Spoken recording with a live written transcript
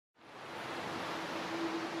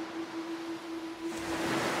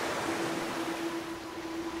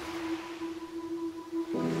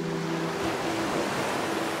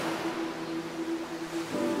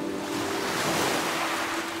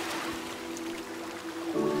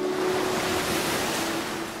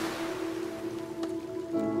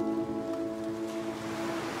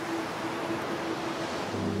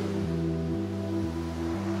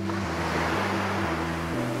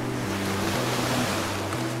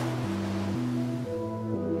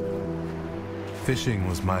Fishing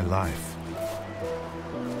was my life,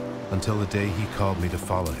 until the day he called me to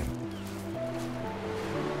follow him.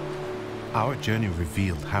 Our journey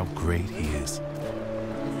revealed how great he is.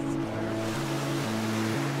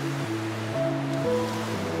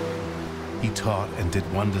 He taught and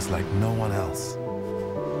did wonders like no one else.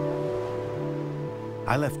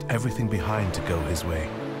 I left everything behind to go his way,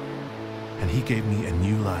 and he gave me a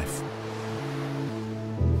new life.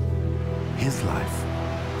 His life.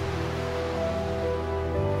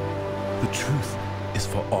 The truth is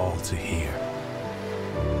for all to hear.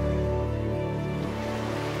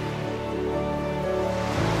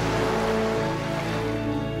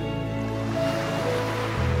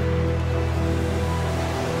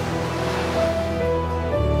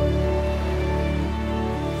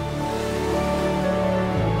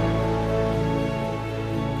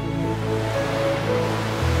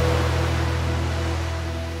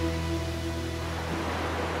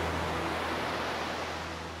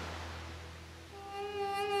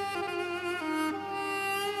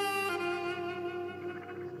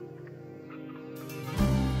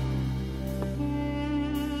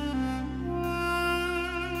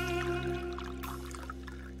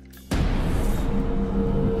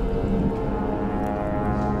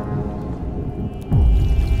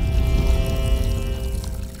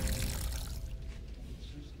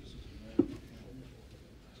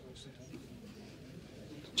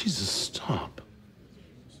 Jesus, stop.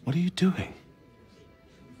 What are you doing?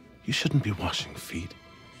 You shouldn't be washing feet.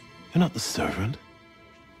 You're not the servant.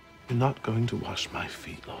 You're not going to wash my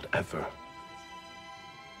feet, Lord, ever.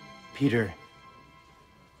 Peter,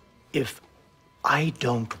 if I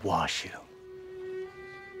don't wash you,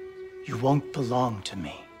 you won't belong to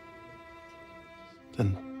me.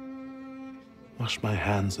 Then wash my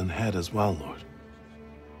hands and head as well, Lord.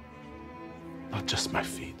 Not just my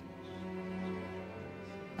feet.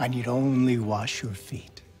 I need only wash your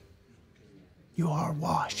feet. You are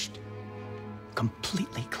washed,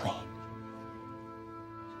 completely clean.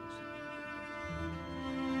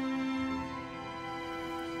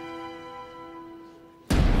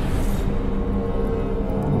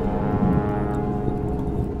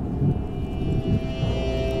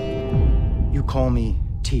 You call me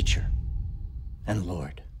teacher and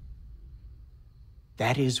Lord.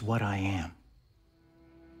 That is what I am.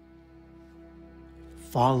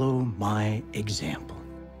 Follow my example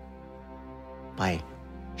by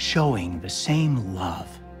showing the same love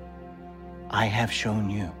I have shown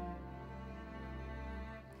you.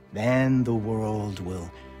 Then the world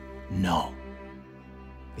will know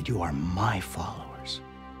that you are my followers.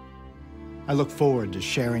 I look forward to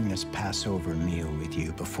sharing this Passover meal with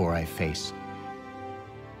you before I face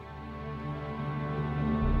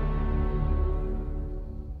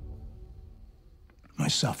my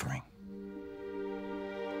suffering.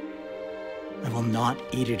 I will not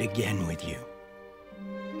eat it again with you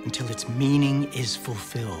until its meaning is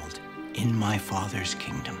fulfilled in my Father's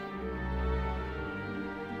kingdom.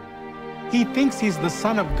 He thinks he's the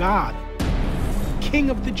Son of God,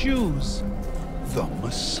 King of the Jews. The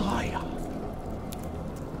Messiah.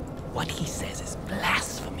 What he says is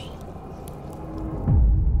blasphemy.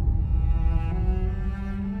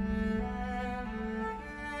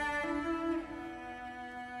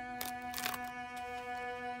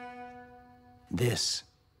 This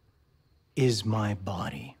is my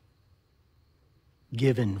body,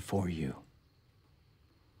 given for you.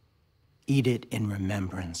 Eat it in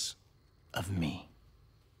remembrance of me.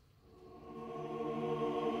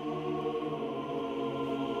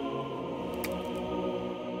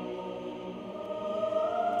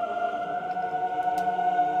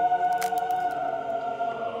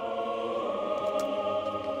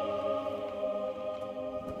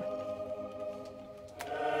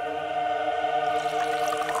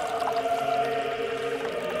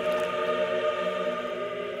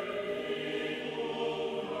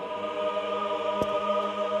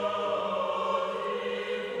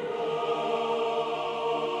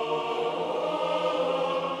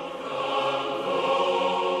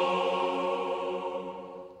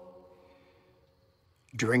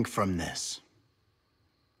 Drink from this,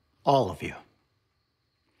 all of you.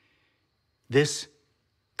 This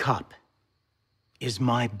cup is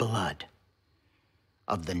my blood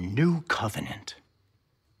of the new covenant,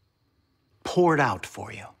 poured out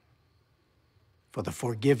for you for the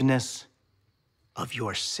forgiveness of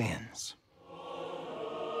your sins.